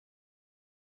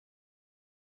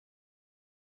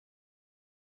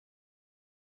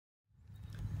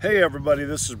Hey everybody,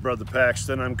 this is Brother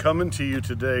Paxton. I'm coming to you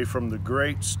today from the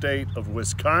great state of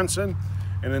Wisconsin.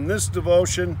 And in this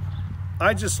devotion,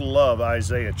 I just love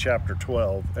Isaiah chapter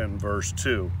 12 and verse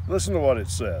 2. Listen to what it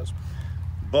says.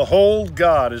 Behold,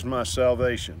 God is my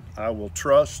salvation. I will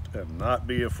trust and not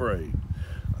be afraid.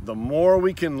 The more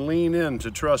we can lean into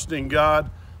trusting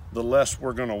God, the less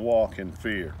we're going to walk in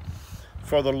fear.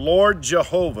 For the Lord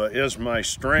Jehovah is my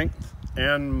strength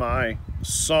and my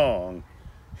song.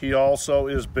 He also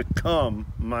is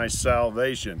become my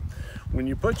salvation. When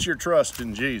you put your trust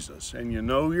in Jesus and you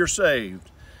know you're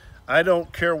saved, I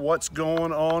don't care what's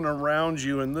going on around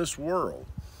you in this world.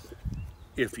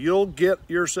 If you'll get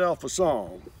yourself a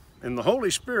song, and the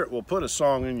Holy Spirit will put a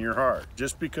song in your heart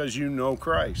just because you know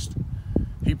Christ.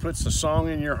 He puts a song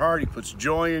in your heart. He puts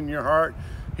joy in your heart.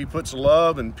 He puts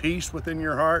love and peace within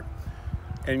your heart.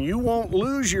 And you won't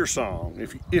lose your song.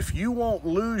 If you won't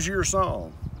lose your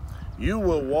song, you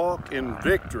will walk in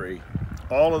victory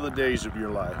all of the days of your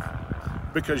life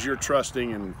because you're trusting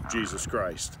in Jesus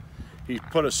Christ. He's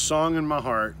put a song in my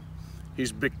heart.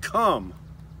 He's become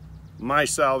my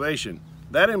salvation.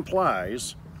 That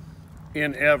implies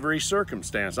in every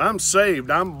circumstance. I'm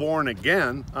saved, I'm born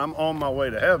again, I'm on my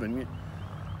way to heaven,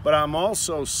 but I'm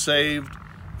also saved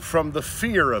from the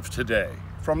fear of today,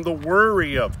 from the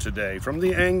worry of today, from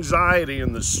the anxiety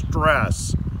and the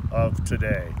stress of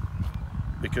today.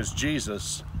 Because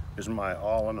Jesus is my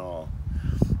all in all.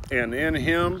 And in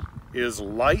him is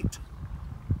light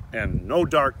and no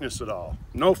darkness at all.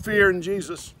 No fear in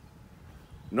Jesus.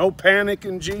 No panic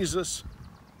in Jesus.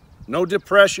 No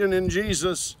depression in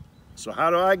Jesus. So how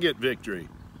do I get victory?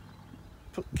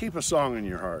 Keep a song in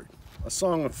your heart. A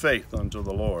song of faith unto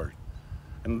the Lord.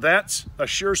 And that's a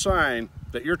sure sign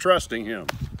that you're trusting him.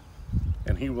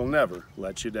 And he will never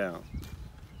let you down.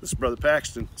 This is Brother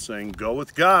Paxton saying, go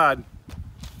with God.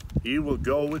 He will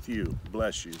go with you.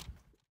 Bless you.